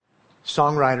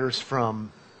Songwriters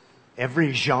from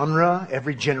every genre,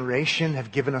 every generation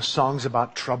have given us songs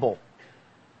about trouble.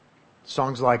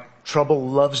 Songs like Trouble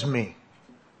Loves Me,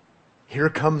 Here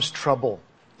Comes Trouble,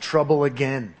 Trouble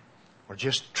Again, or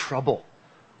just Trouble.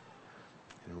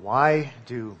 And why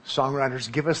do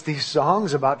songwriters give us these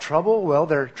songs about trouble? Well,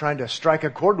 they're trying to strike a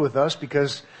chord with us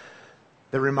because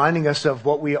they're reminding us of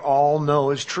what we all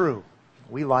know is true.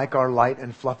 We like our light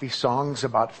and fluffy songs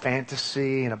about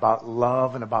fantasy and about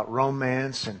love and about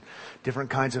romance and different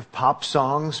kinds of pop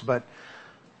songs. But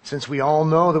since we all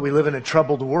know that we live in a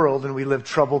troubled world and we live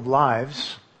troubled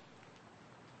lives,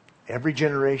 every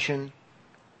generation,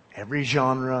 every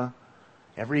genre,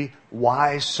 every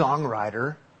wise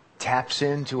songwriter taps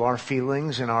into our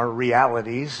feelings and our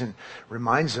realities and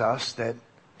reminds us that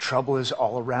trouble is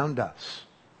all around us.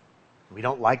 We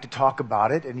don't like to talk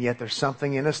about it, and yet there's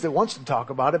something in us that wants to talk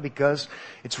about it because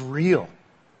it's real.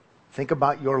 Think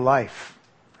about your life.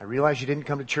 I realize you didn't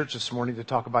come to church this morning to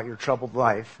talk about your troubled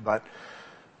life, but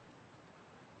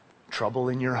trouble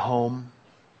in your home,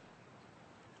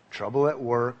 trouble at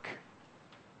work,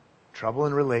 trouble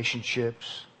in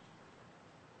relationships,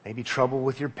 maybe trouble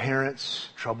with your parents,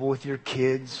 trouble with your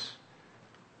kids,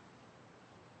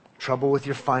 trouble with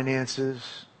your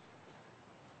finances,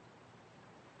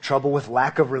 trouble with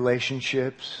lack of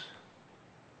relationships,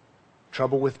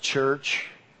 trouble with church.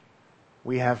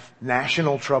 We have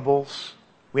national troubles.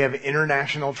 We have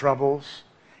international troubles.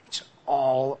 It's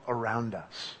all around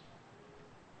us.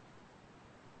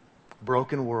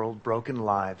 Broken world, broken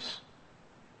lives.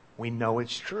 We know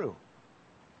it's true.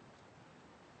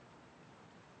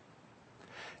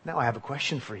 Now I have a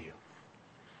question for you.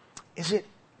 Is it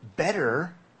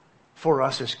better for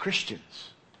us as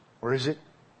Christians, or is it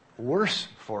worse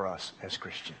for us as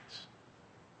Christians?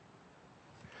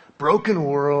 Broken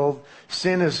world,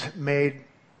 sin has made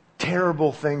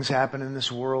terrible things happen in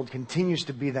this world, continues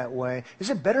to be that way. Is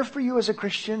it better for you as a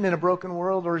Christian in a broken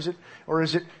world, or is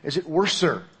it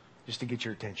worser? Just to get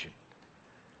your attention.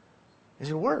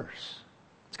 Is it worse?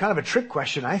 It's kind of a trick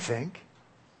question, I think.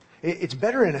 It's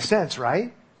better in a sense,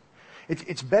 right?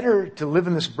 It's better to live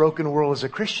in this broken world as a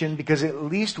Christian because at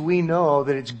least we know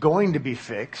that it's going to be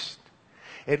fixed.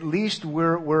 At least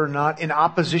we're not in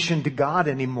opposition to God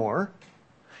anymore.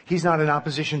 He's not in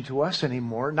opposition to us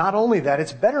anymore. Not only that,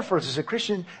 it's better for us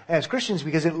as Christians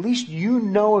because at least you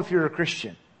know if you're a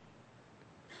Christian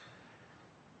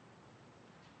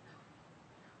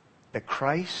that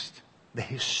Christ, the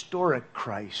historic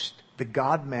Christ, the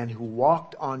God-man who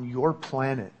walked on your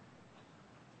planet,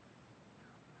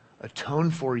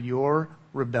 atoned for your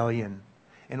rebellion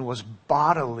and was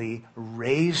bodily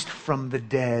raised from the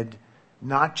dead,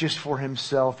 not just for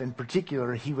himself. In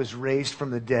particular, he was raised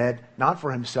from the dead, not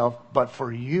for himself, but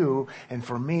for you and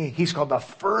for me. He's called the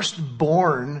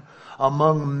firstborn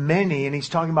among many, and he's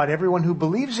talking about everyone who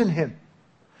believes in him.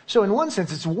 So in one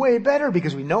sense, it's way better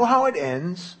because we know how it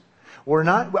ends.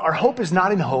 Our hope is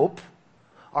not in hope.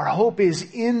 Our hope is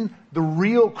in the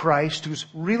real Christ who's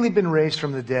really been raised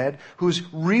from the dead, who's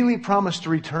really promised to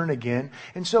return again.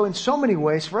 And so in so many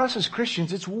ways, for us as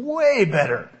Christians, it's way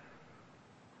better.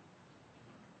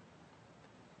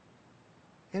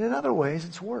 And in other ways,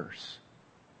 it's worse.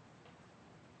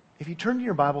 If you turn to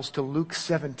your Bibles to Luke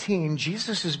 17,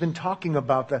 Jesus has been talking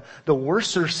about the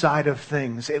worser side of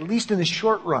things, at least in the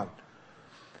short run.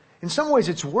 In some ways,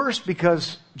 it's worse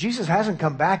because Jesus hasn't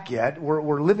come back yet.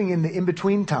 We're living in the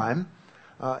in-between time.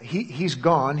 He's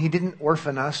gone. He didn't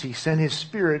orphan us. He sent his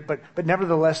Spirit. But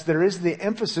nevertheless, there is the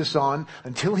emphasis on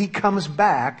until he comes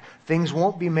back, things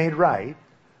won't be made right.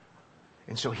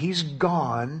 And so he's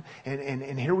gone.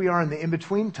 And here we are in the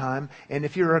in-between time. And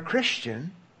if you're a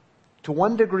Christian, to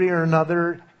one degree or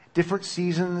another, different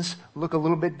seasons look a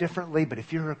little bit differently. But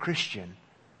if you're a Christian,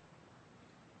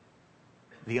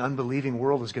 the unbelieving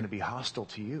world is going to be hostile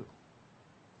to you.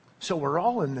 So we're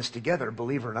all in this together,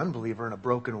 believer and unbeliever, in a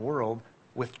broken world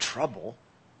with trouble.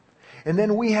 And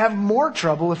then we have more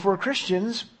trouble if we're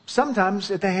Christians,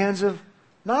 sometimes at the hands of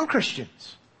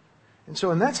non-Christians. And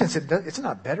so in that sense, it's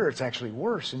not better, it's actually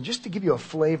worse. And just to give you a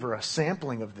flavor, a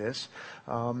sampling of this,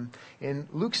 in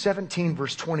Luke 17,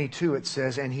 verse 22, it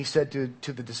says, and he said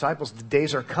to the disciples, the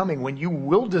days are coming when you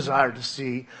will desire to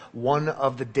see one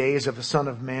of the days of the Son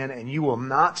of Man, and you will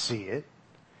not see it.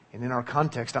 And in our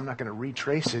context, I'm not going to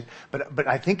retrace it, but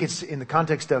I think it's in the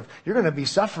context of you're going to be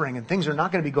suffering and things are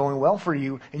not going to be going well for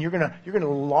you, and you're going to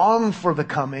long for the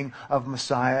coming of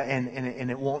Messiah, and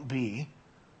it won't be.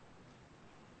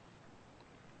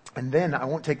 And then, I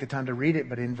won't take the time to read it,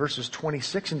 but in verses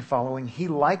 26 and following, he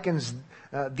likens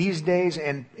these days,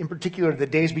 and in particular the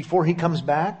days before he comes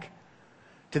back,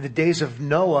 to the days of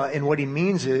Noah, and what he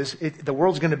means is the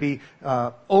world's going to be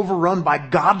overrun by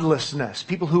godlessness,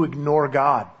 people who ignore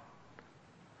God.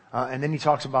 And then he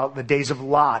talks about the days of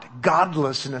Lot,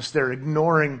 godlessness, they're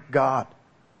ignoring God.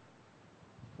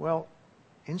 Well,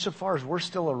 insofar as we're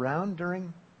still around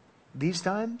during these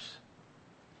times,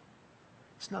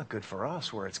 it's not good for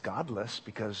us where it's godless,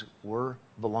 because we're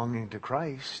belonging to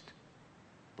Christ,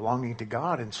 belonging to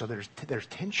God, and so there's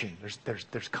tension,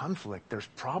 there's conflict, there's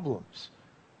problems.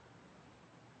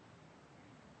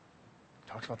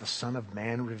 Talks about the Son of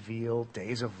Man revealed,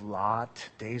 days of Lot,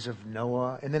 days of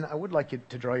Noah. And then I would like you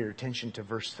to draw your attention to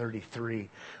verse 33,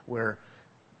 where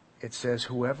it says,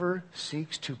 whoever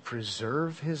seeks to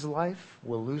preserve his life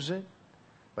will lose it,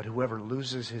 but whoever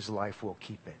loses his life will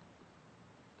keep it.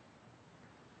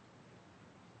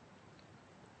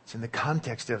 It's in the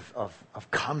context of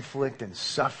conflict and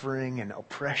suffering and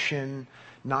oppression,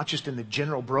 not just in the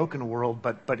general broken world,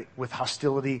 but with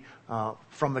hostility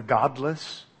from the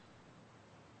godless.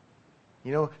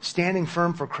 You know, standing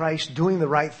firm for Christ, doing the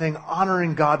right thing,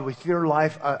 honoring God with your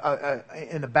life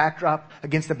in the backdrop,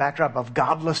 against the backdrop of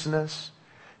godlessness.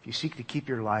 If you seek to keep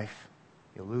your life,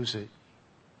 you'll lose it. You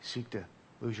seek to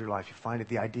lose your life, you find it.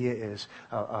 The idea is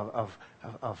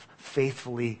of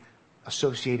faithfully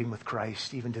associating with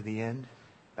Christ even to the end.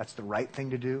 That's the right thing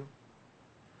to do.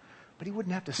 But he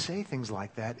wouldn't have to say things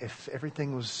like that if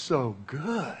everything was so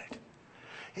good.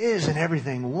 Isn't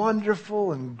everything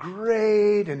wonderful and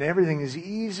great and everything is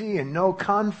easy and no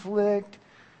conflict?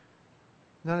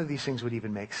 None of these things would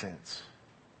even make sense.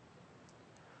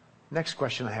 Next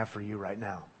question I have for you right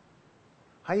now.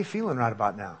 How are you feeling right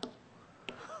about now?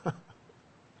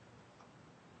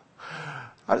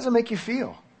 How does it make you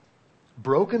feel?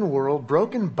 Broken world,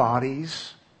 broken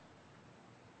bodies,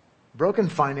 broken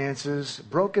finances,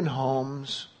 broken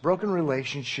homes, broken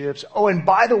relationships. Oh, and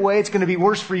by the way, it's going to be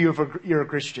worse for you if you're a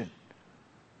Christian,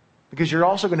 because you're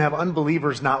also going to have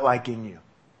unbelievers not liking you,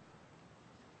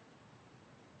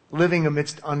 living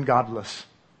amidst ungodless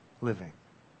living.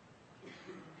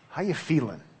 How you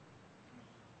feeling?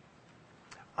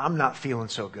 I'm not feeling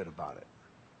so good about it.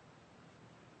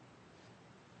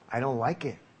 I don't like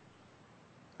it.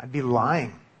 I'd be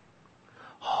lying.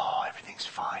 Oh, everything's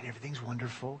fine. Everything's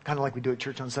wonderful. Kind of like we do at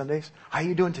church on Sundays. How are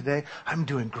you doing today? I'm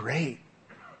doing great.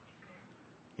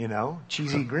 You know,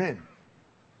 cheesy grin.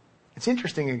 It's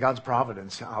interesting in God's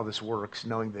providence how this works,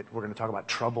 knowing that we're going to talk about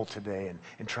trouble today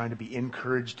and trying to be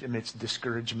encouraged amidst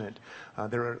discouragement.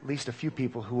 There are at least a few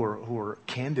people who are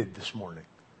candid this morning.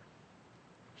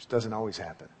 Which doesn't always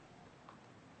happen.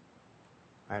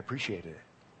 I appreciated it.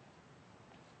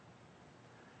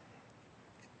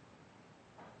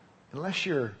 Unless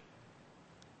you're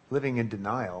living in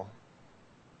denial,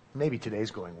 maybe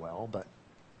today's going well, but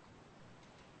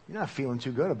you're not feeling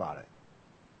too good about it.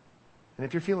 And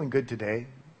if you're feeling good today,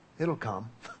 it'll come.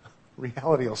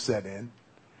 Reality will set in.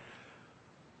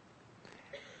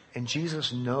 And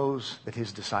Jesus knows that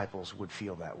his disciples would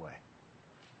feel that way.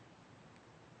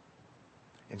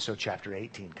 And so chapter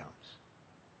 18 comes.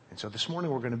 And so this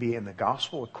morning we're going to be in the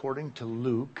gospel according to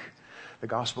Luke, the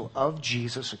gospel of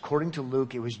Jesus according to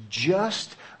Luke. It was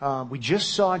just, we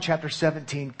just saw in chapter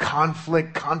 17,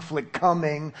 conflict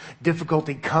coming,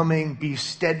 difficulty coming, be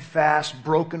steadfast,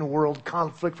 broken world,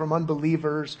 conflict from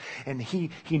unbelievers. And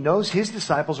he knows his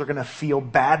disciples are going to feel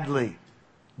badly,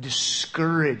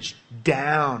 discouraged,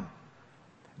 down,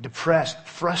 depressed,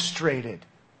 frustrated.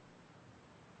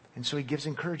 And so he gives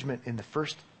encouragement in the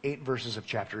first 8 verses of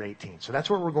chapter 18. So that's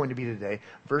where we're going to be today.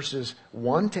 Verses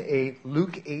 1 to 8,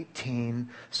 Luke 18,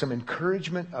 some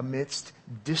encouragement amidst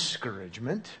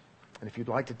discouragement. And if you'd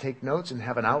like to take notes and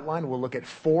have an outline, we'll look at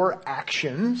 4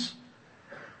 actions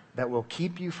that will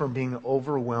keep you from being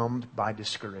overwhelmed by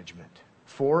discouragement.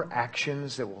 4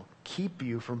 actions that will keep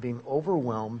you from being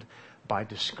overwhelmed by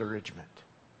discouragement.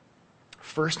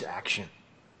 First action,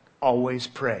 always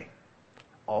pray.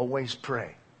 Always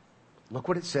pray. Look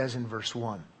what it says in verse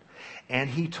 1. And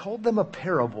he told them a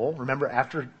parable. Remember,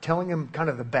 after telling them kind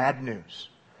of the bad news,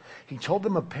 he told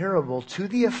them a parable to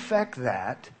the effect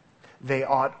that they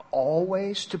ought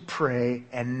always to pray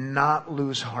and not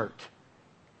lose heart.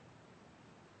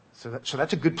 So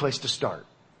that's a good place to start.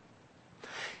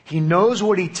 He knows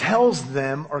what he tells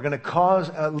them are going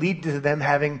to lead to them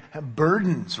having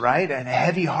burdens, right? And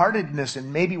heavy-heartedness,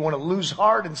 and maybe want to lose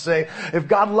heart and say, if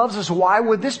God loves us, why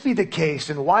would this be the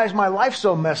case? And why is my life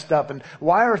so messed up? And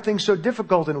why are things so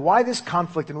difficult? And why this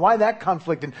conflict? And why that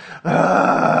conflict? And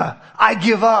I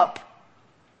give up.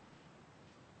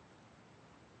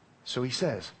 So he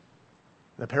says,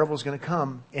 the parable is going to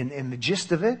come. And the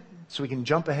gist of it, so we can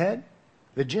jump ahead,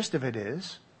 the gist of it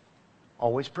is,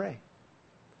 always pray.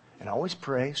 And always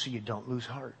pray so you don't lose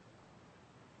heart.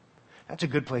 That's a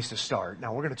good place to start.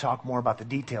 Now, we're going to talk more about the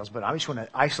details, but I just want to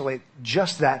isolate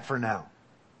just that for now.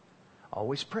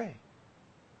 Always pray.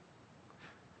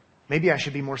 Maybe I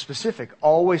should be more specific.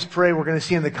 Always pray, we're going to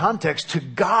see in the context, to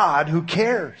God who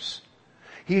cares.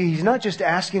 He's not just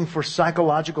asking for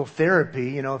psychological therapy.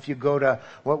 You know, if you go to,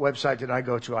 what website did I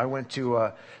go to? I went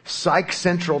to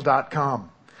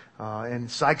psychcentral.com. And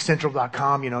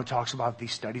psychcentral.com, talks about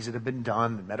these studies that have been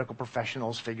done. The medical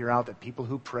professionals figure out that people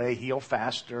who pray heal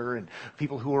faster, and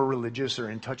people who are religious are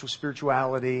in touch with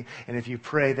spirituality. And if you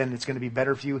pray, then it's going to be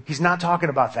better for you. He's not talking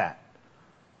about that.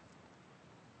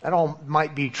 That all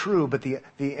might be true, but the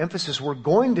emphasis we're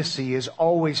going to see is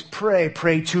always pray.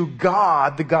 Pray to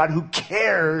God, the God who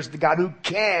cares, the God who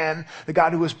can, the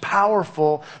God who is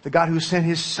powerful, the God who sent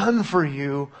His Son for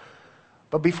you.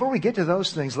 But before we get to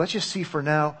those things, let's just see for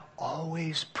now,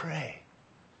 always pray.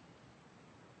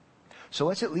 So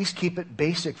let's at least keep it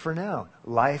basic for now.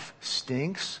 Life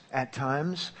stinks at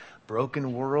times.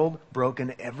 Broken world,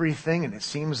 broken everything, and it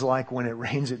seems like when it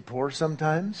rains it pours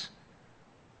sometimes.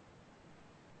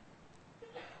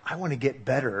 I want to get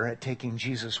better at taking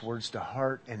Jesus' words to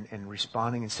heart and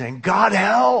responding and saying, God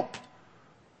help!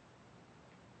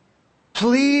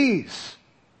 Please!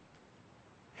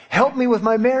 Help me with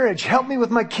my marriage. Help me with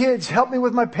my kids. Help me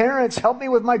with my parents. Help me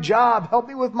with my job. Help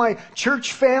me with my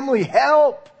church family.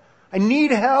 Help! I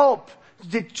need help.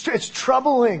 It's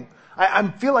troubling. I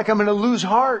feel like I'm going to lose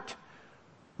heart.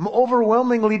 I'm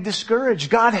overwhelmingly discouraged.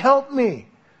 God help me.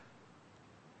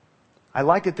 I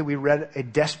liked it that we read a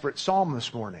desperate psalm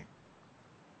this morning.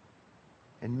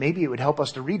 And maybe it would help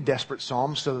us to read desperate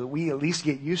psalms so that we at least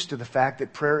get used to the fact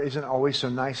that prayer isn't always so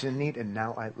nice and neat. And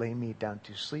now I lay me down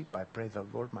to sleep. I pray the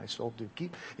Lord my soul do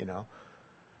keep.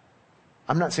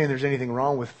 I'm not saying there's anything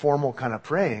wrong with formal kind of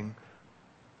praying.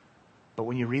 But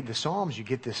when you read the Psalms, you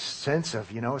get this sense of,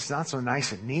 it's not so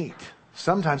nice and neat.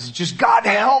 Sometimes it's just, God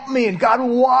help me, and God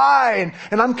why?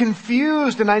 And I'm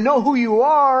confused, and I know who you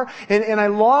are, and I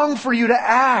long for you to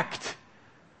act.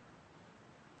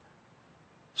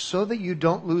 So that you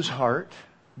don't lose heart,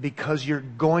 because you're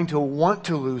going to want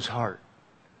to lose heart.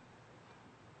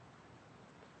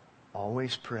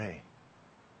 Always pray.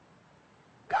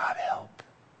 God help.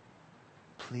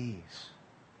 Please.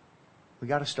 We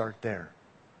got to start there.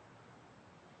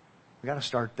 We got to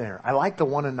start there. I like the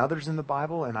one another's in the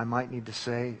Bible, and I might need to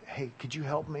say, hey, could you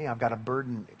help me? I've got a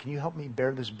burden. Can you help me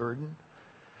bear this burden?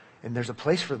 And there's a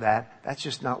place for that. That's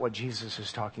just not what Jesus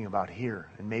is talking about here.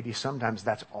 And maybe sometimes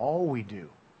that's all we do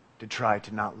to try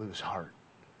to not lose heart.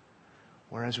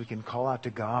 Whereas we can call out to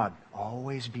God,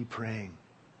 always be praying.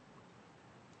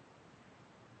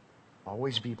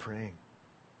 Always be praying.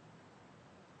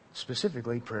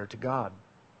 Specifically, prayer to God.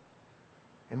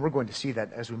 And we're going to see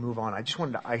that as we move on. I just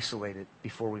wanted to isolate it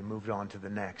before we moved on to the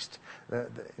next. And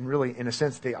really, in a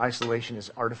sense, the isolation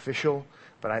is artificial,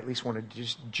 but I at least want to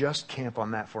just camp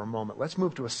on that for a moment. Let's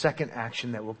move to a second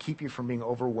action that will keep you from being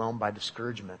overwhelmed by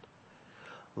discouragement.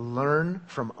 Learn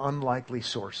from unlikely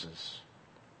sources.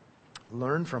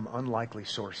 Learn from unlikely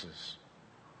sources.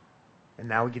 And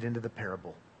now we get into the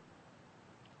parable.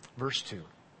 Verse 2.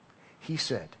 He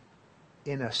said,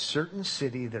 in a certain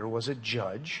city there was a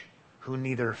judge who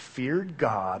neither feared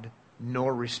God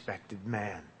nor respected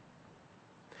man.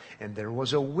 And there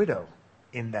was a widow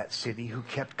in that city who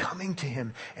kept coming to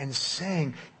him and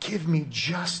saying, give me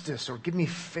justice, or give me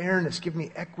fairness, give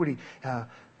me equity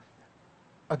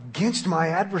against my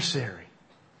adversary.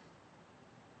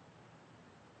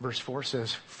 Verse 4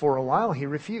 says, for a while he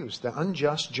refused. The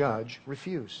unjust judge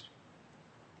refused.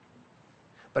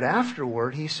 But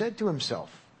afterward he said to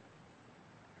himself,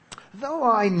 though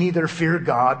I neither fear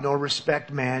God nor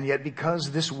respect man, yet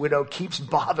because this widow keeps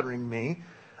bothering me,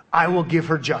 I will give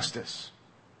her justice,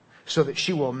 so that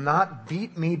she will not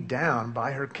beat me down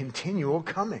by her continual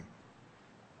coming.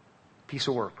 Piece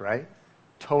of work, right?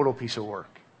 Total piece of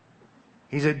work.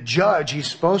 He's a judge. He's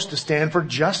supposed to stand for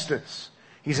justice.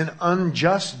 He's an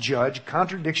unjust judge,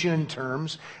 contradiction in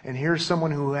terms. And here's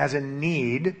someone who has a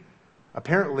need,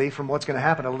 apparently from what's going to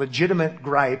happen, a legitimate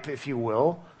gripe, if you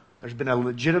will. There's been a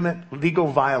legitimate legal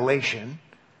violation,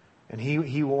 and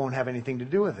he won't have anything to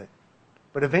do with it.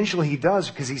 But eventually he does,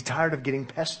 because he's tired of getting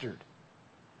pestered.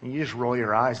 And you just roll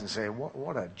your eyes and say,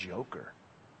 what a joker.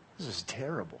 This is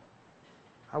terrible.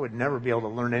 I would never be able to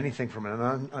learn anything from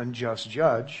an unjust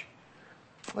judge.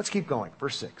 Let's keep going.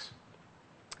 Verse 6.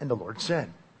 And the Lord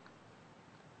said,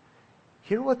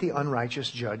 hear what the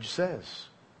unrighteous judge says.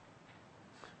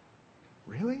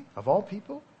 Really? Of all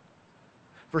people?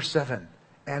 Verse 7.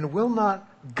 And will not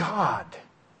God,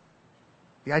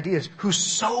 the idea is, who's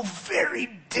so very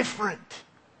different,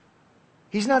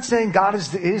 He's not saying God is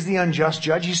the unjust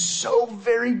judge. He's so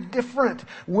very different.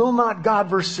 Will not God,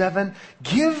 verse 7,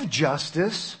 give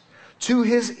justice to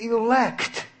his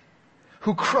elect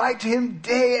who cry to him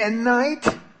day and night?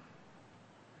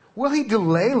 Will he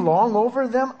delay long over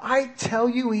them? I tell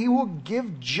you, he will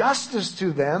give justice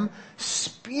to them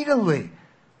speedily.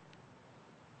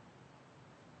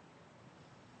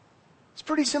 It's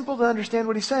pretty simple to understand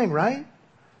what he's saying, right?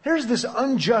 Here's this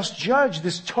unjust judge,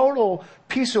 this total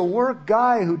piece of work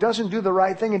guy who doesn't do the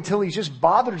right thing until he's just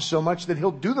bothered so much that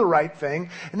he'll do the right thing.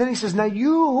 And then he says, now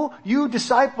you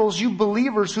disciples, you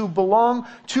believers who belong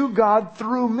to God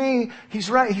through me. He's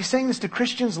right. He's saying this to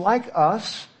Christians like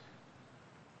us.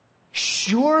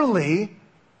 Surely,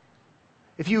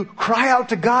 if you cry out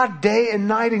to God day and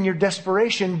night in your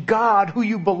desperation, God, who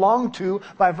you belong to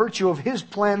by virtue of his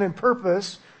plan and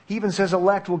purpose, he even says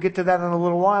elect, we'll get to that in a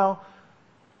little while,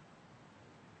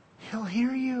 he'll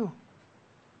hear you.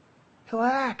 He'll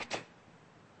act.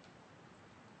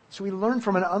 So we learn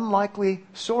from an unlikely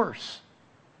source.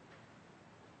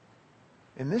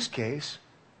 In this case,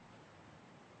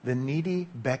 the needy,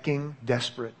 begging,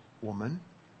 desperate woman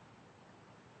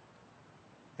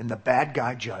and the bad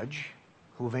guy judge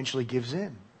who eventually gives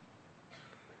in.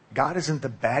 God isn't the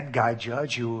bad guy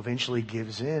judge who eventually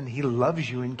gives in. He loves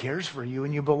you and cares for you,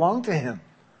 and you belong to him.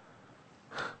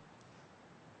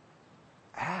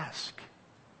 Ask.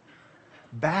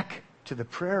 Back to the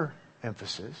prayer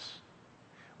emphasis.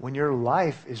 When your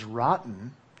life is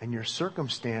rotten and your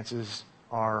circumstances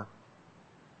are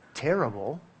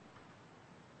terrible,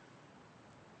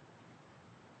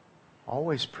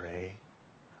 always pray.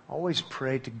 Always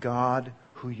pray to God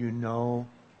who you know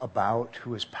about,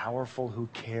 who is powerful, who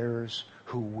cares,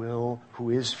 who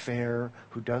is fair,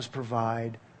 who does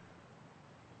provide.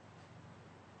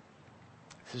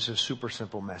 This is a super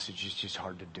simple message. It's just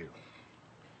hard to do.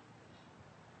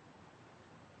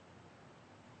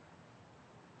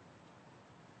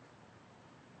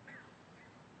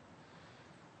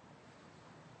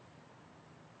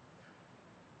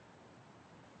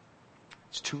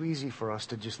 It's too easy for us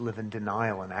to just live in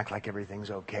denial and act like everything's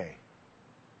okay.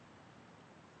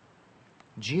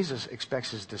 Jesus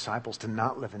expects his disciples to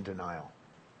not live in denial.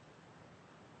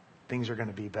 Things are going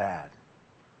to be bad.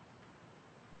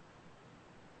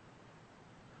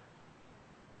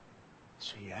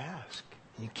 So you ask,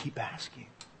 and you keep asking.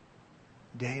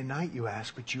 Day and night you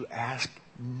ask, but you ask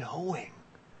knowing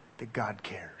that God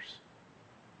cares.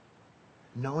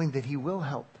 Knowing that he will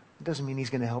help. It doesn't mean he's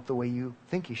going to help the way you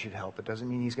think he should help. It doesn't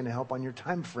mean he's going to help on your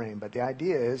time frame. But the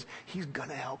idea is he's going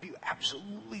to help you.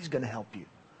 Absolutely he's going to help you.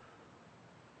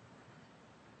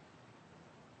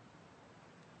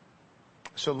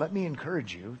 So let me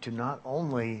encourage you to not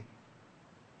only,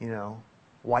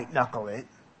 white knuckle it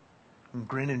and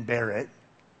grin and bear it.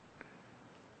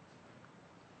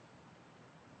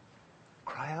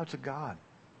 Cry out to God.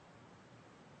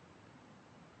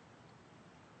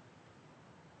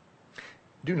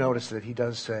 Do notice that he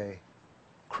does say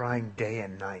crying day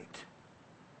and night.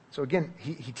 So again,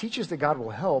 he teaches that God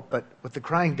will help, but with the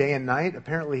crying day and night,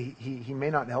 apparently he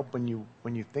may not help when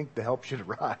you think the help should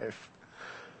arrive.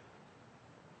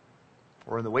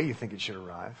 Or in the way you think it should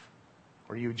arrive.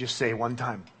 Or you just say one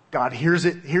time, God, here's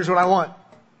what I want.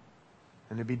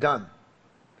 And it'd be done.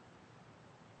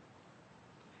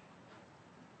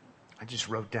 I just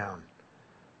wrote down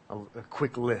a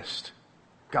quick list.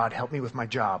 God, help me with my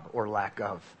job or lack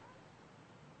of.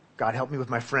 God, help me with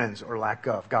my friends or lack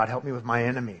of. God, help me with my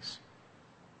enemies.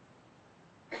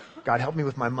 God, help me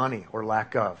with my money or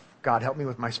lack of. God, help me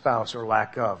with my spouse or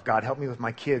lack of. God, help me with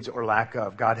my kids or lack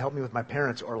of. God, help me with my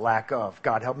parents or lack of.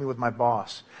 God, help me with my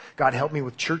boss. God, help me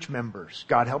with church members.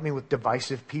 God, help me with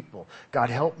divisive people. God,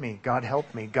 help me. God,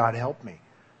 help me. God, help me.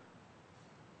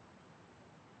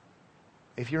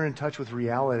 If you're in touch with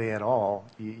reality at all,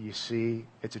 you see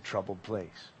it's a troubled place.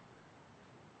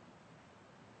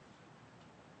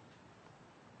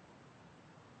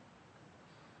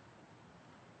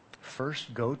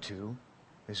 First go-to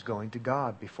is going to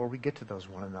God before we get to those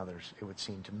one another's, it would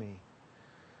seem to me.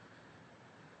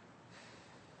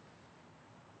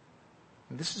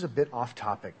 And this is a bit off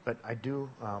topic, but I do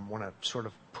want to sort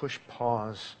of push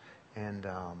pause and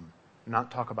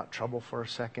not talk about trouble for a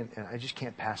second, and I just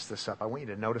can't pass this up. I want you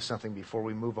to notice something before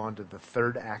we move on to the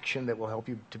third action that will help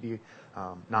you to be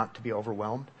not to be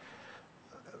overwhelmed.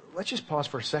 Let's just pause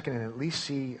for a second and at least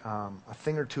see a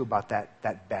thing or two about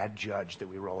that bad judge that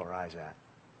we roll our eyes at.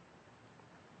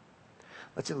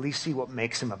 Let's at least see what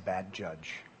makes him a bad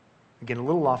judge. Again, a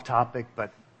little off topic,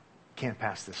 but can't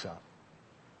pass this up.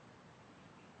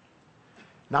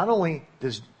 Not only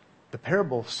does the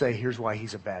parable say here's why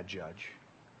he's a bad judge,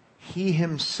 he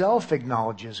himself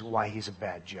acknowledges why he's a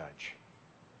bad judge.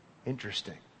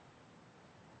 Interesting.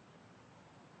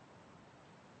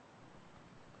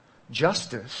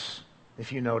 Justice,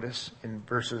 if you notice in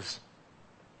verses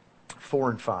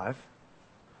 4 and 5,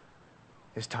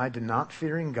 is tied to not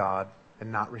fearing God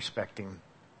and not respecting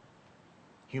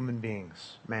human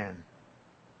beings, man.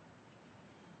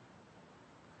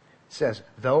 It says,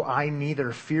 though I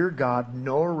neither fear God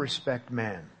nor respect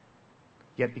man,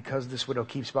 yet because this widow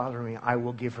keeps bothering me, I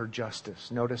will give her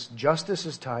justice. Notice, justice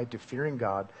is tied to fearing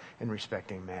God and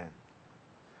respecting man.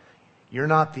 You're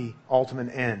not the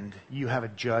ultimate end. You have a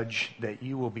judge that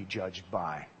you will be judged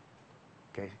by.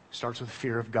 Okay? Starts with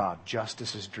fear of God.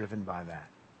 Justice is driven by that.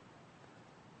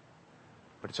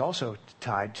 But it's also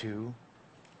tied to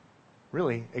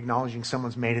really acknowledging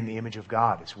someone's made in the image of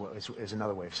God is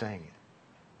another way of saying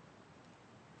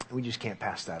it. We just can't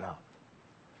pass that up.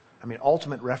 I mean,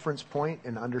 ultimate reference point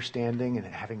in understanding and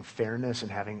having fairness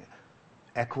and having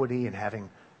equity and having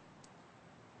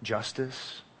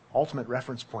justice, ultimate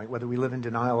reference point, whether we live in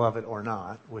denial of it or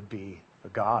not, would be a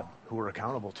God who we're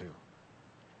accountable to.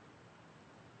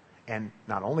 And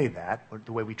not only that, but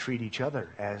the way we treat each other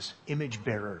as image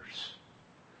bearers.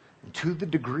 And to the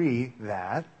degree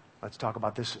that, let's talk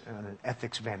about this on an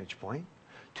ethics vantage point,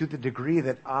 to the degree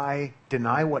that I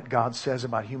deny what God says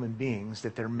about human beings,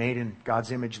 that they're made in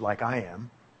God's image like I am,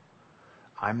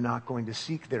 I'm not going to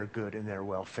seek their good and their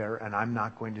welfare, and I'm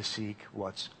not going to seek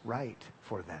what's right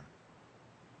for them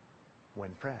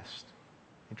when pressed,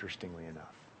 interestingly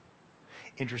enough.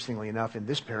 Interestingly enough, in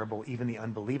this parable, even the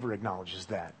unbeliever acknowledges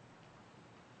that.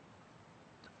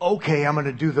 Okay, I'm going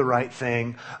to do the right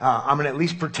thing. I'm going to at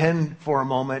least pretend for a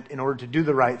moment in order to do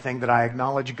the right thing that I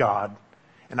acknowledge God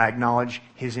and I acknowledge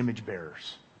his image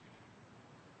bearers.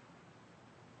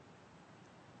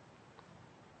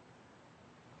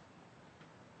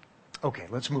 Okay,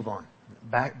 let's move on.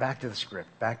 Back to the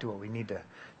script. Back to what we need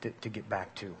to get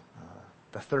back to.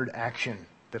 The third action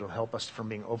that'll help us from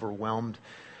being overwhelmed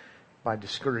by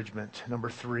discouragement. Number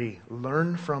 3,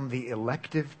 learn from the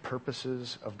elective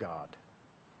purposes of God.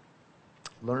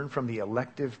 Learn from the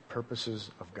elective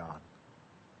purposes of God.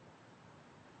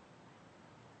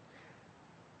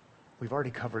 We've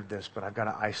already covered this, but I've got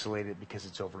to isolate it because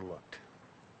it's overlooked.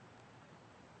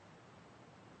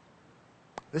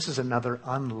 This is another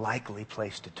unlikely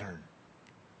place to turn.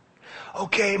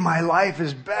 Okay, my life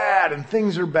is bad and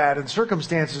things are bad and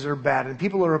circumstances are bad and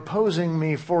people are opposing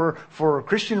me for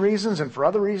Christian reasons and for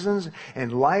other reasons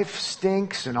and life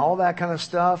stinks and all that kind of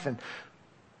stuff. And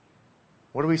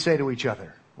what do we say to each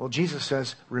other? Well, Jesus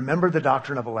says, remember the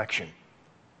doctrine of election.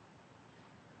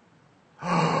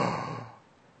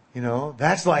 You know,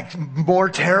 that's like more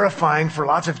terrifying for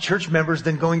lots of church members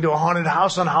than going to a haunted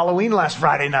house on Halloween last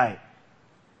Friday night.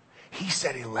 He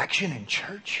said election in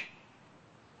church?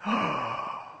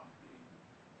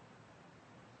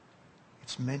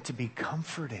 It's meant to be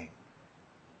comforting.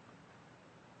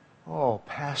 Oh,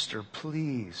 Pastor,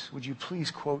 please, would you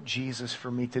please quote Jesus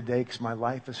for me today because my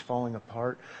life is falling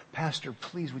apart? Pastor,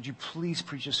 please, would you please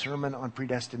preach a sermon on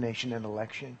predestination and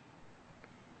election?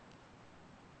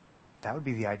 That would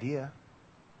be the idea.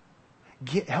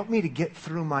 Help me to get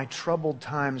through my troubled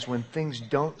times when things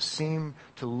don't seem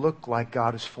to look like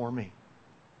God is for me.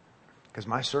 Because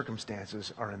my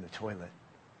circumstances are in the toilet.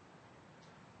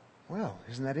 Well,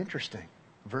 isn't that interesting?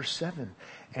 Verse 7.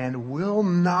 And will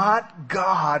not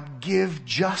God give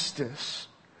justice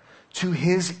to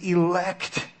his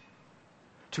elect,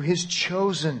 to his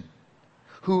chosen,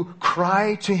 who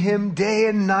cry to him day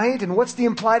and night? And what's the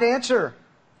implied answer?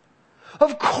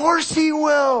 Of course he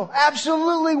will.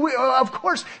 Absolutely. Of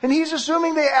course. And he's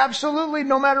assuming they absolutely,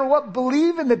 no matter what,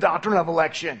 believe in the doctrine of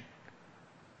election.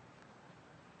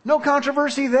 No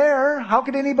controversy there. How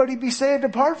could anybody be saved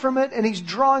apart from it? And he's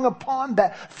drawing upon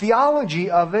that theology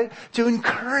of it to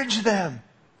encourage them.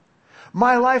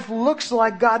 My life looks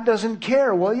like God doesn't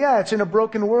care. Well, yeah, it's in a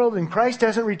broken world and Christ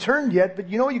hasn't returned yet. But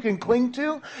you know what you can cling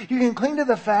to? You can cling to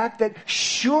the fact that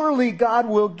surely God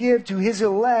will give to his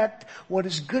elect what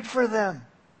is good for them.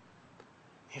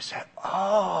 You say,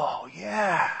 oh,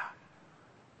 yeah.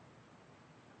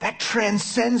 That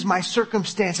transcends my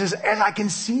circumstances as I can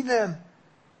see them.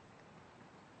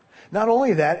 Not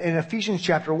only that, in Ephesians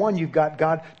chapter 1, you've got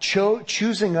God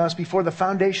choosing us before the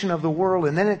foundation of the world,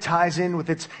 and then it ties in with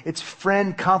its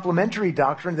friend complementary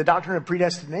doctrine, the doctrine of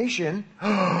predestination.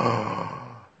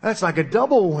 That's like a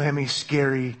double whammy,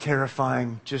 scary,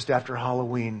 terrifying, just after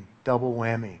Halloween, double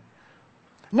whammy.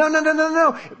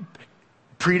 No.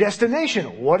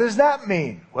 Predestination, what does that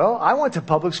mean? Well, I went to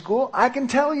public school. I can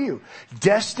tell you.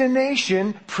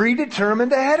 Destination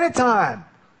predetermined ahead of time.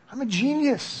 I'm a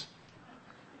genius.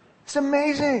 It's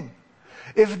amazing.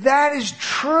 If that is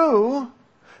true,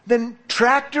 then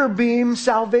tractor beam,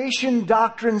 salvation,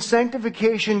 doctrine,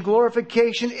 sanctification,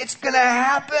 glorification, it's going to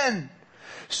happen.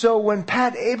 So when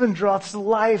Pat Abendroth's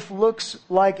life looks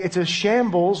like it's a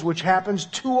shambles, which happens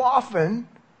too often,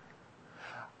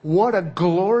 what a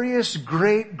glorious,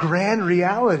 great, grand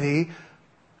reality.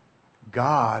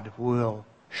 God will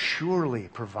surely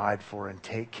provide for and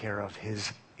take care of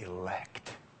His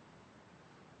elect.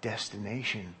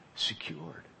 Destination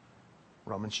secured.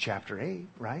 Romans chapter 8,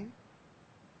 right?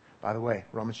 By the way,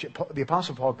 the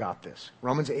Apostle Paul got this.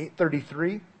 Romans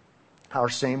 8:33, our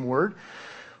same word.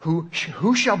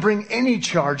 Who shall bring any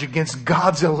charge against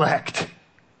God's elect?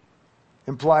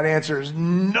 Implied answer is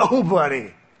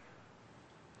nobody.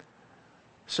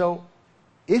 So,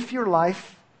 when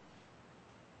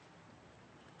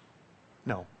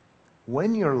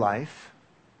your life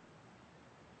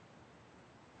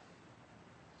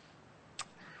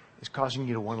is causing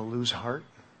you to want to lose heart,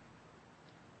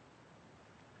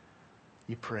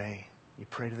 you pray. You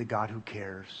pray to the God who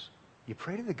cares. You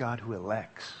pray to the God who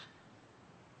elects.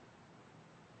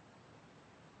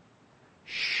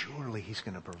 Surely He's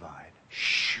going to provide.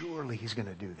 Surely He's going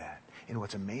to do that. And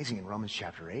what's amazing in Romans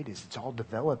chapter 8 is it's all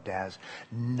developed as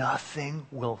nothing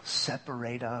will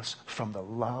separate us from the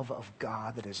love of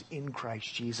God that is in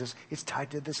Christ Jesus. It's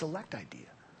tied to this elect idea.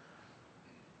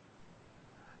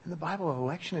 In the Bible,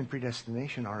 election and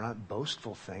predestination are not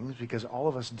boastful things because all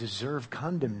of us deserve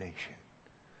condemnation.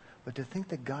 But to think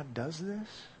that God does this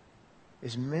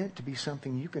is meant to be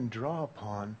something you can draw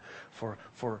upon for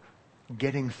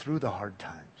getting through the hard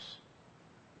times.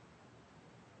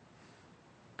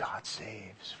 God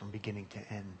saves from beginning to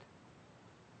end.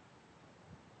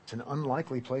 It's an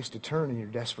unlikely place to turn in your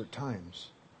desperate times.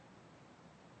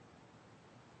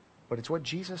 But it's what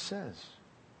Jesus says.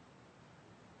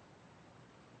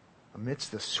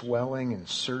 Amidst the swelling and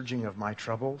surging of my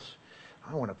troubles,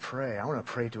 I want to pray. I want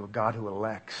to pray to a God who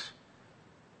elects.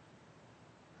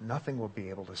 Nothing will be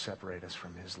able to separate us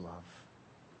from His love.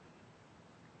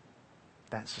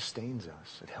 That sustains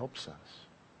us. It helps us.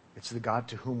 It's the God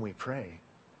to whom we pray.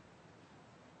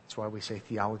 That's why we say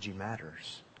theology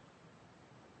matters.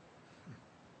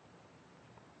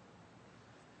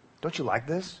 Don't you like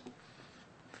this?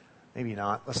 Maybe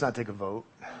not. Let's not take a vote.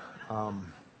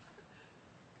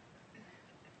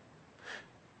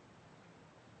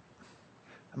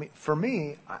 For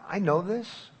me, I know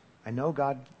this. I know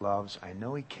God loves. I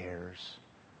know He cares.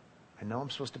 I know I'm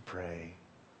supposed to pray.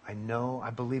 I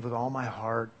believe with all my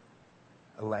heart,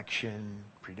 election,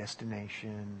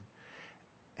 predestination.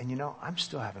 And I'm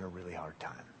still having a really hard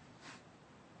time.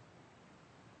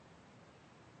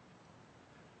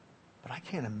 But I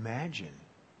can't imagine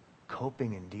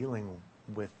coping and dealing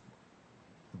with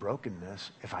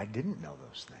brokenness if I didn't know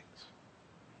those things.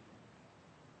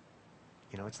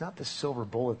 It's not the silver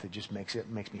bullet that just makes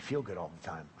me feel good all the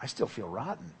time. I still feel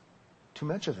rotten too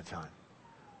much of the time.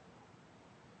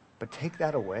 But take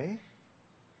that away,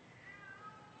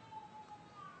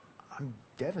 I'm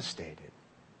devastated.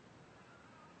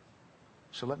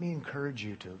 So let me encourage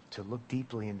you to look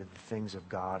deeply into the things of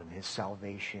God and His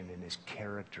salvation and His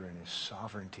character and His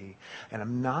sovereignty. And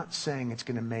I'm not saying it's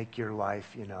going to make your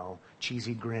life,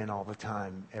 cheesy grin all the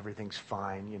time. Everything's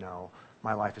fine,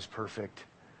 my life is perfect.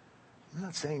 I'm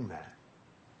not saying that.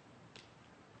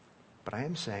 But I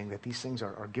am saying that these things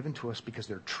are given to us because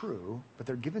they're true, but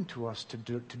they're given to us to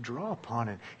draw upon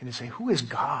it and to say, who is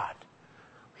God?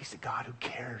 He's the God who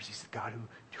cares. He's the God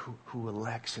who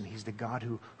elects, and He's the God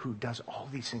who does all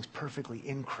these things perfectly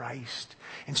in Christ.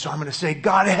 And so I'm going to say,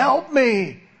 God, help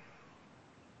me.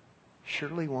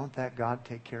 Surely won't that God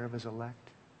take care of His elect?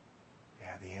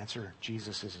 Yeah, the answer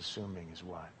Jesus is assuming is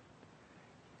what?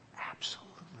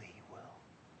 Absolutely He will.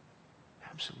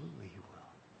 Absolutely He will.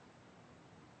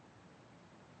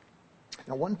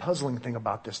 Now, one puzzling thing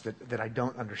about this that I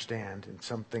don't understand, and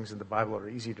some things in the Bible are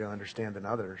easier to understand than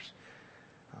others.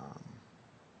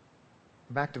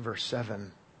 Back to verse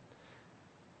 7.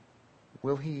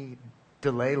 Will He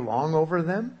delay long over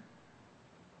them?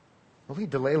 Will He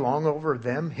delay long over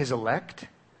them, His elect?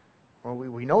 Well,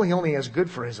 we know He only has good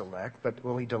for His elect, but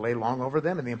will He delay long over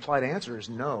them? And the implied answer is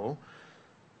no.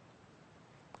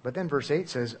 But then verse 8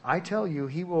 says, I tell you,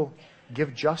 He will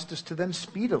give justice to them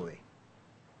speedily.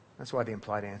 That's why the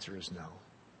implied answer is no.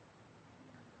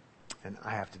 And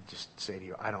I have to just say to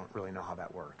you, I don't really know how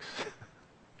that works.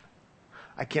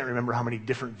 I can't remember how many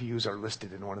different views are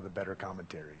listed in one of the better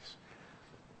commentaries.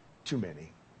 Too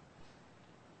many.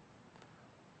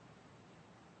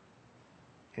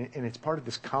 And it's part of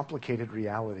this complicated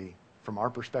reality, from our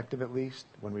perspective at least,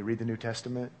 when we read the New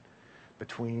Testament.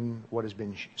 between what has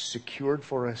been secured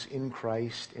for us in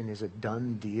Christ and is a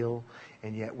done deal,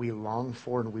 and yet we long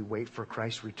for and we wait for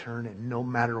Christ's return, and no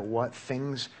matter what,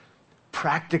 things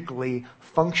practically,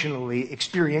 functionally,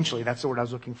 experientially, that's the word I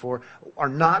was looking for, are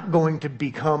not going to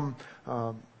become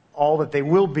all that they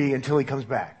will be until he comes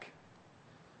back.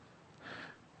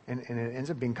 And it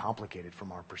ends up being complicated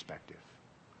from our perspective.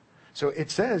 So it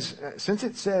says, since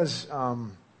it says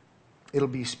it'll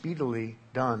be speedily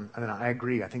done, and I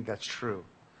agree, I think that's true.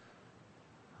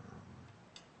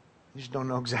 I just don't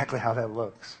know exactly how that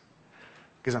looks,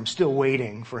 because I'm still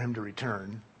waiting for him to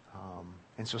return.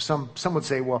 And so some would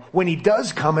say, well, when he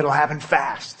does come, it'll happen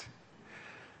fast.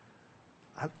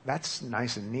 That's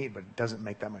nice and neat, but it doesn't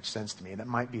make that much sense to me. That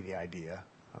might be the idea.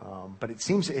 But it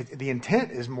seems the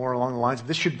intent is more along the lines of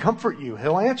this should comfort you.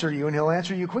 He'll answer you, and he'll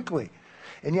answer you quickly.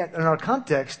 And yet, in our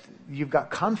context, you've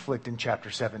got conflict in chapter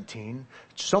 17.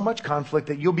 So much conflict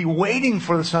that you'll be waiting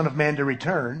for the Son of Man to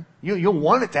return. You'll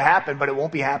want it to happen, but it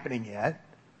won't be happening yet.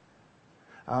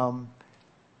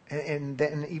 And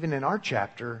then even in our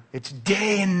chapter, it's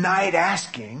day and night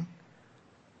asking.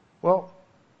 Well,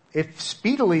 if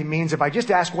speedily means if I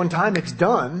just ask one time, it's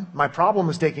done, my problem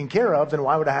is taken care of, then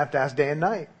why would I have to ask day and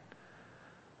night?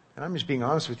 And I'm just being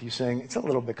honest with you, saying it's a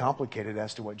little bit complicated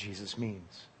as to what Jesus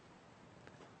means.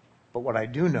 But what I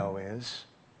do know is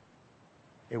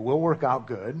it will work out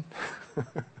good.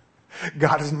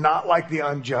 God is not like the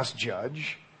unjust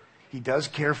judge. He does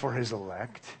care for his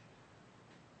elect.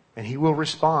 And he will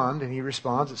respond, and he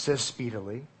responds, it says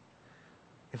speedily.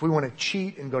 If we want to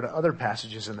cheat and go to other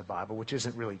passages in the Bible, which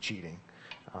isn't really cheating,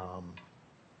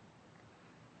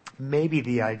 maybe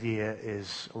the idea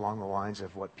is along the lines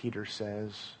of what Peter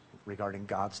says regarding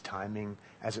God's timing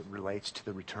as it relates to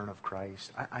the return of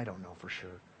Christ. I don't know for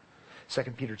sure. 2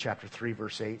 Peter chapter 3,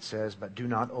 verse 8 says, "But do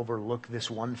not overlook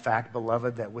this one fact,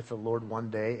 beloved, that with the Lord one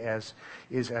day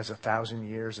is as 1,000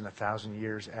 years, and 1,000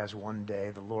 years as one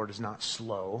day. The Lord is not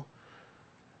slow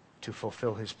to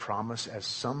fulfill his promise, as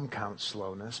some count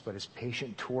slowness, but is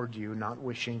patient toward you, not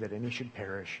wishing that any should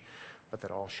perish, but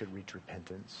that all should reach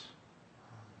repentance."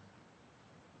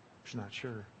 I'm just not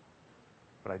sure.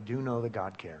 But I do know that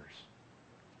God cares.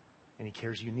 And he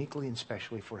cares uniquely and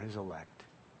specially for his elect.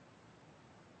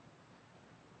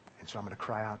 And so I'm going to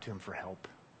cry out to him for help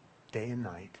day and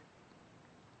night,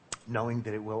 knowing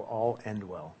that it will all end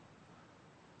well,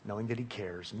 knowing that he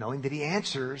cares, knowing that he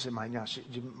answers. It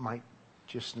might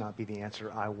just not be the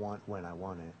answer I want when I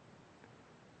want it.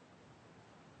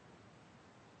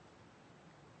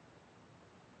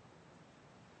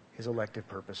 His elective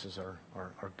purposes are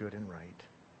good and right.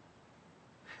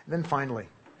 And then finally,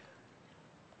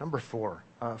 number 4,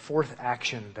 fourth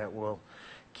action that will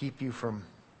keep you from,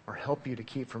 or help you to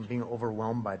keep from being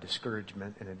overwhelmed by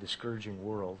discouragement in a discouraging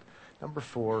world. Number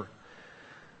 4,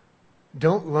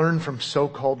 don't learn from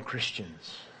so-called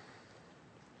Christians.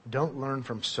 Don't learn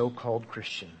from so-called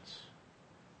Christians.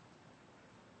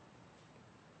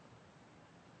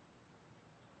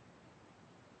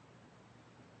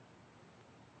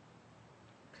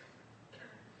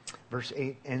 Verse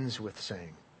 8 ends with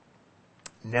saying,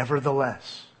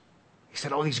 nevertheless. He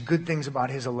said all these good things about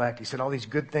his elect. He said all these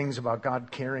good things about God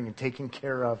caring and taking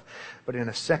care of. But in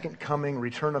a second coming,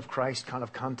 return of Christ kind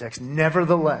of context,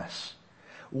 nevertheless,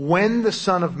 when the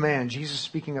Son of Man, Jesus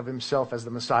speaking of himself as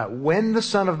the Messiah, when the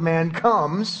Son of Man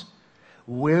comes,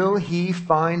 will he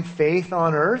find faith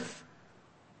on earth?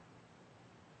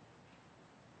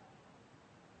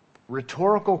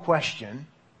 Rhetorical question.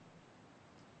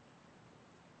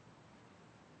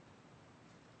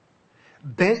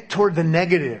 Bent toward the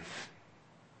negative,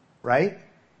 right?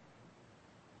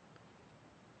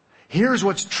 Here's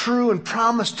what's true and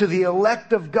promised to the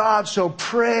elect of God, so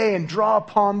pray and draw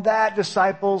upon that,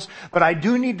 disciples. But I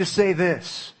do need to say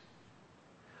this.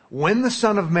 When the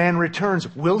Son of Man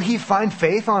returns, will he find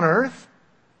faith on earth?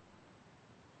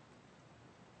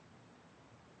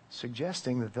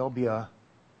 Suggesting that there'll be a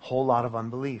whole lot of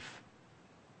unbelief.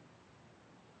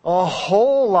 A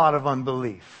whole lot of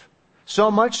unbelief. So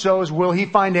much so as, will he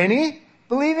find any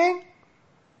believing?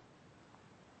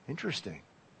 Interesting.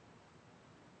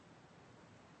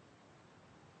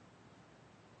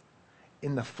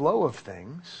 In the flow of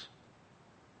things,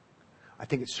 I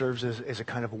think it serves as a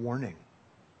kind of warning.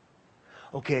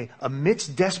 Okay,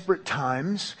 amidst desperate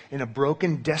times, in a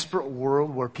broken, desperate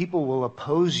world where people will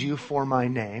oppose you for my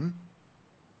name,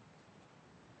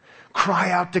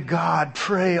 cry out to God,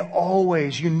 pray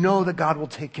always. You know that God will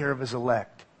take care of his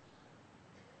elect.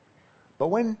 But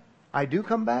when I do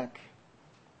come back,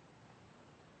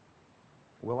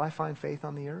 will I find faith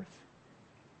on the earth?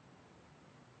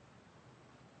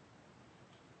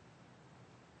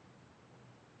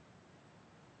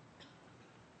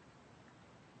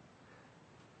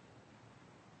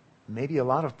 maybe a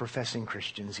lot of professing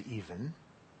Christians even,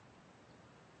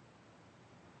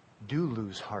 do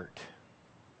lose heart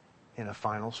in a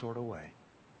final sort of way.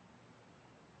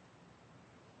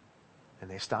 And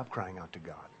they stop crying out to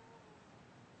God.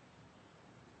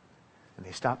 And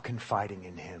they stop confiding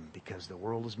in Him because the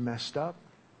world is messed up.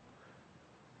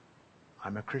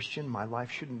 I'm a Christian, my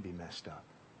life shouldn't be messed up.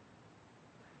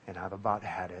 And I've about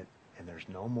had it, and there's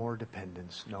no more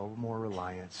dependence, no more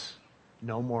reliance,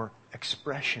 no more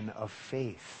expression of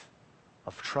faith,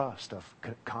 of trust, of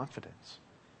confidence.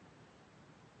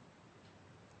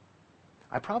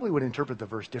 I probably would interpret the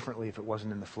verse differently if it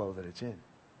wasn't in the flow that it's in.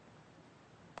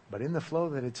 But in the flow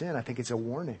that it's in, I think it's a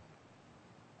warning.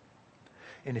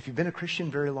 And if you've been a Christian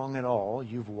very long at all,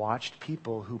 you've watched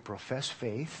people who profess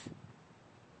faith,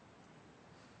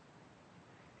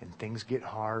 and things get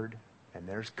hard, and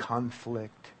there's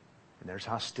conflict, and there's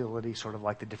hostility, sort of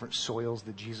like the different soils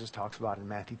that Jesus talks about in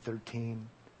Matthew 13.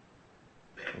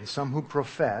 And some who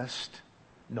professed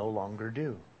no longer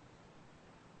do.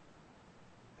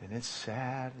 And it's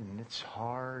sad, and it's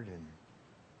hard, and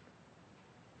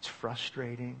it's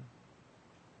frustrating,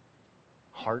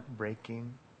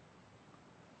 heartbreaking.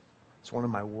 It's one of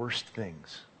my worst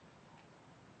things.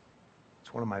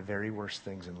 It's one of my very worst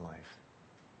things in life.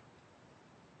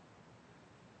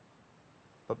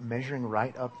 But measuring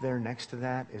right up there next to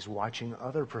that is watching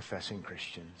other professing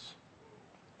Christians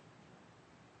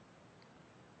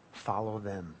follow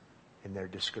them in their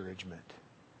discouragement,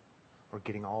 or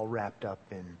getting all wrapped up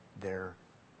in their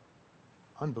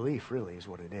unbelief, really, is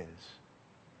what it is.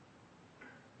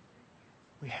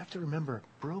 We have to remember,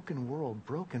 broken world,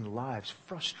 broken lives,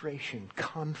 frustration,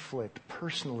 conflict,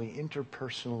 personally,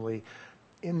 interpersonally,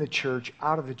 in the church,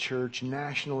 out of the church,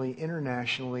 nationally,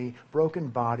 internationally, broken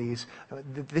bodies.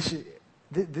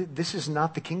 This is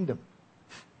not the kingdom.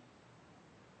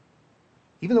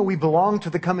 Even though we belong to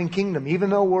the coming kingdom,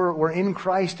 even though we're in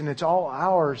Christ and it's all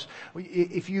ours,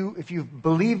 if you've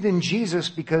believed in Jesus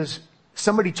because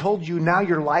somebody told you now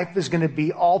your life is going to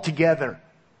be all together,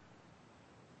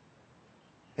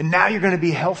 and now you're going to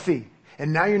be healthy,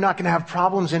 and now you're not going to have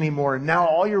problems anymore, and now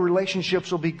all your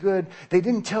relationships will be good, they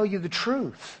didn't tell you the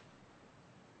truth.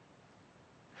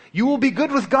 You will be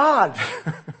good with God.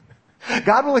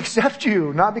 God will accept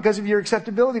you, not because of your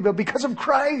acceptability, but because of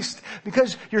Christ.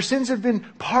 Because your sins have been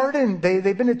pardoned.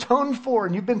 They've been atoned for,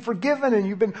 and you've been forgiven, and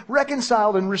you've been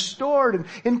reconciled and restored. And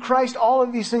in Christ, all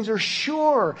of these things are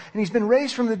sure. And He's been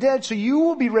raised from the dead, so you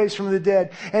will be raised from the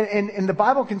dead. And the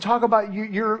Bible can talk about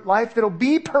your life that'll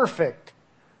be perfect.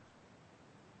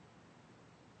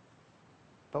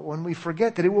 But when we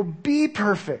forget that it will be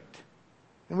perfect,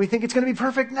 and we think it's going to be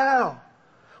perfect now,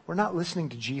 we're not listening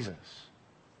to Jesus.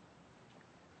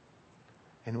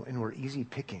 And we're easy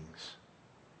pickings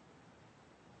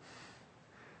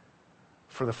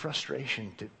for the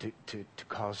frustration to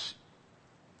cause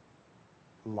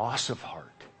loss of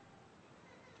heart.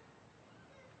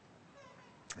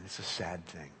 And it's a sad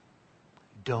thing.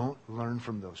 Don't learn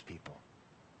from those people.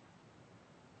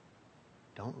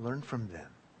 Don't learn from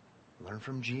them. Learn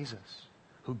from Jesus,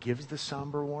 who gives the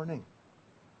somber warning.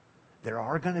 There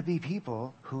are going to be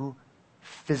people who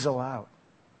fizzle out.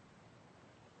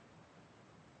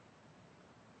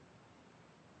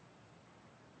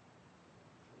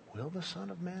 Will the Son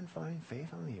of Man find faith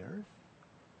on the earth?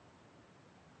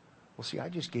 Well, see, I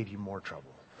just gave you more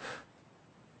trouble.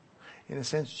 In a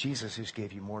sense, Jesus just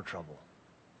gave you more trouble.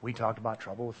 We talked about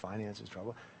trouble with finances,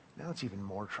 trouble. Now it's even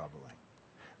more troubling.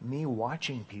 Me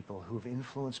watching people who've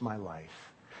influenced my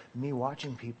life. Me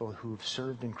watching people who've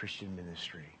served in Christian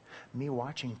ministry. Me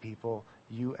watching people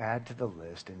you add to the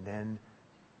list, and then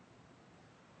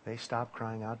they stop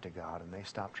crying out to God and they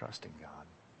stop trusting God.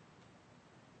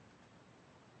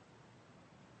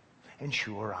 And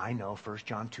sure, I know 1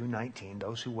 John 2:19,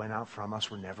 those who went out from us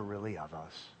were never really of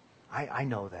us. I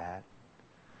know that.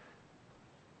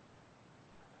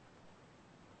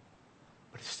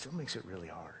 But it still makes it really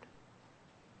hard.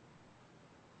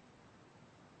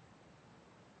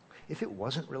 If it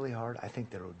wasn't really hard, I think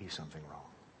there would be something wrong.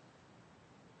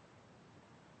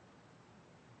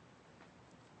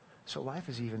 So life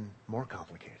is even more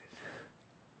complicated.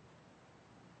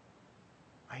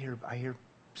 I hear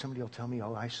somebody will tell me,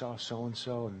 oh, I saw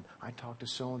so-and-so, and I talked to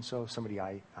so-and-so, somebody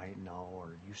I know or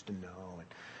used to know, and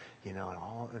and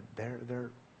all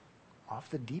they're off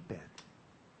the deep end.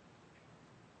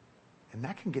 And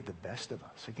that can get the best of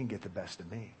us. It can get the best of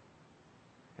me.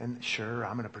 And sure,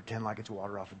 I'm going to pretend like it's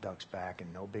water off a duck's back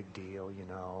and no big deal,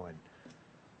 and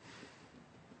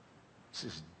this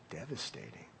is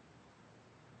devastating.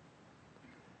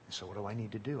 And so what do I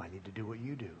need to do? I need to do what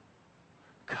you do.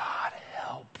 God,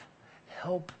 help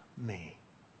me.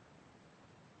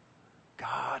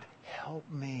 God, help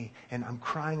me. And I'm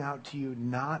crying out to you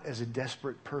not as a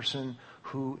desperate person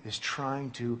who is trying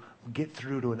to get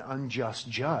through to an unjust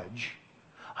judge.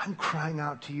 I'm crying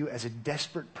out to you as a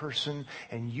desperate person,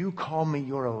 and you call me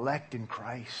your elect in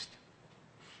Christ.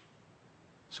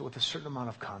 So with a certain amount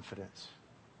of confidence.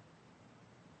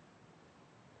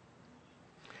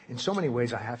 In so many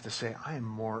ways, I have to say, I am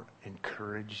more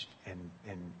encouraged and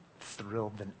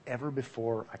thrilled than ever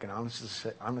before. I can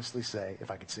honestly say,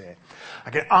 if I could say it, I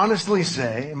can honestly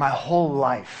say in my whole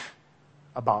life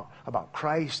about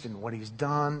Christ and what he's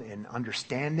done, and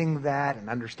understanding that and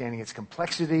understanding its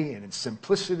complexity and its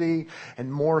simplicity,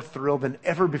 and more thrilled than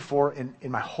ever before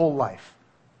in my whole life.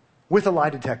 With a lie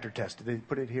detector test. Did they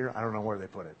put it here? I don't know where they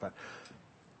put it. But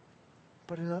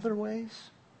in other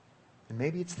ways, and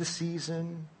maybe it's the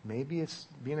season, maybe it's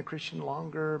being a Christian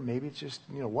longer, maybe it's just,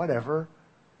 whatever.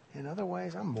 In other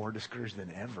ways, I'm more discouraged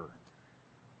than ever.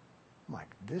 I'm like,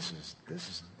 this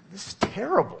is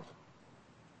terrible.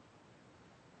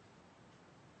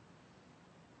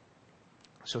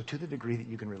 So to the degree that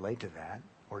you can relate to that,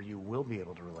 or you will be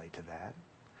able to relate to that,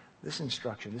 this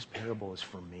instruction, this parable is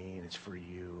for me and it's for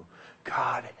you.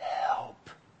 God, help.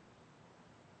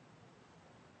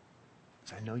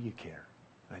 Because I know you care.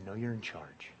 I know you're in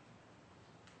charge.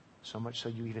 So much so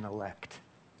you even elect.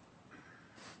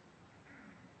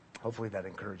 Hopefully that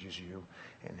encourages you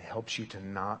and helps you to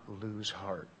not lose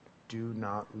heart. Do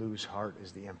not lose heart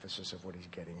is the emphasis of what he's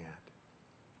getting at.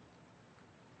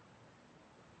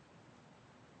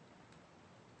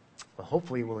 Well,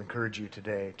 hopefully it will encourage you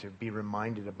today to be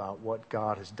reminded about what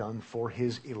God has done for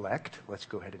his elect. Let's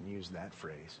go ahead and use that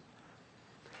phrase.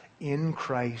 In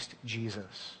Christ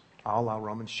Jesus, a la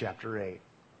Romans chapter 8.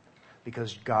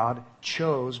 Because God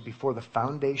chose before the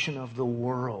foundation of the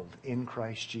world in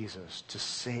Christ Jesus to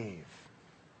save,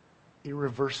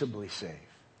 irreversibly save.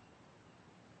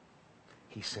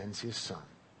 He sends his Son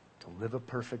to live a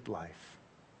perfect life,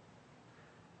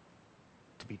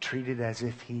 to be treated as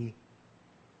if he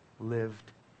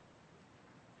lived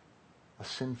a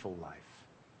sinful life,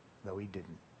 though he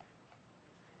didn't.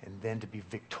 And then to be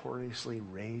victoriously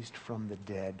raised from the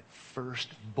dead,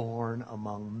 firstborn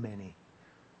among many.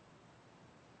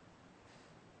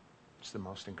 It's the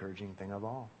most encouraging thing of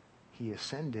all. He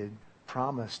ascended,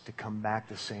 promised to come back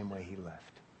the same way he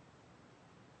left.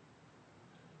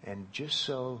 And just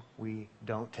so we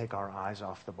don't take our eyes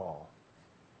off the ball,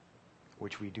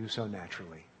 which we do so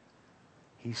naturally,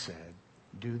 he said,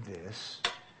 do this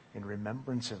in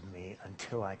remembrance of me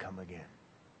until I come again.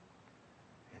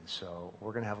 And so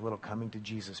we're going to have a little coming to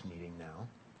Jesus meeting now.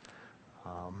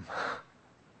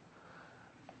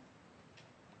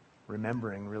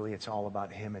 Remembering really it's all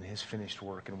about him and his finished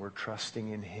work, and we're trusting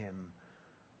in him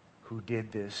who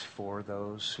did this for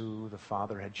those who the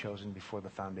Father had chosen before the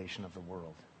foundation of the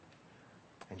world.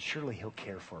 And surely he'll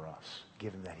care for us,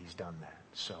 given that he's done that.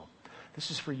 So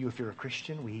this is for you if you're a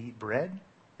Christian. We eat bread,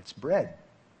 it's bread.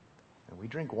 And we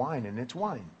drink wine, and it's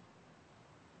wine.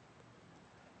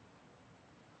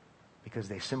 Because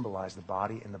they symbolize the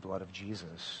body and the blood of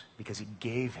Jesus, because he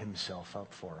gave himself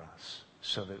up for us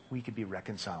so that we could be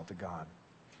reconciled to God.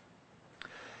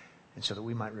 And so that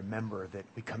we might remember that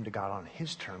we come to God on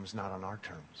his terms, not on our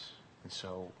terms. And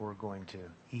so we're going to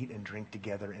eat and drink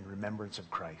together in remembrance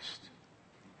of Christ.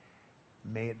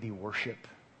 May it be worship.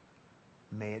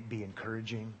 May it be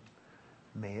encouraging.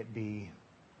 May it be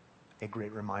a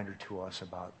great reminder to us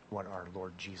about what our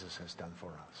Lord Jesus has done for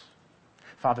us.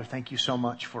 Father, thank you so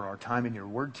much for our time in your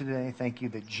word today. Thank you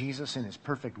that Jesus, in his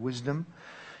perfect wisdom,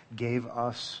 gave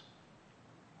us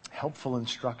helpful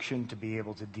instruction to be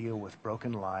able to deal with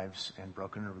broken lives and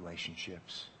broken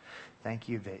relationships. Thank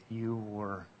you that you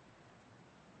were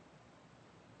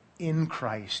in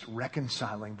Christ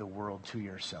reconciling the world to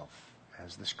yourself,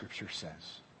 as the scripture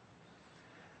says.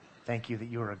 Thank you that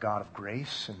you are a God of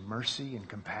grace and mercy and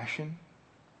compassion,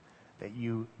 that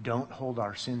you don't hold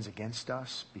our sins against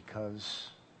us because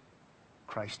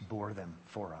Christ bore them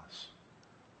for us.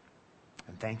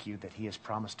 And thank you that he has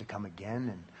promised to come again,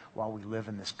 and while we live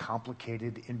in this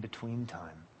complicated in-between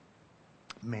time,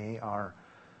 may our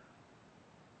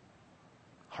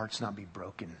hearts not be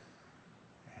broken,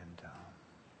 and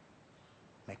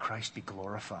may Christ be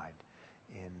glorified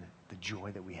in the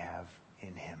joy that we have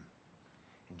in him.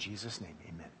 In Jesus' name,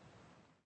 amen.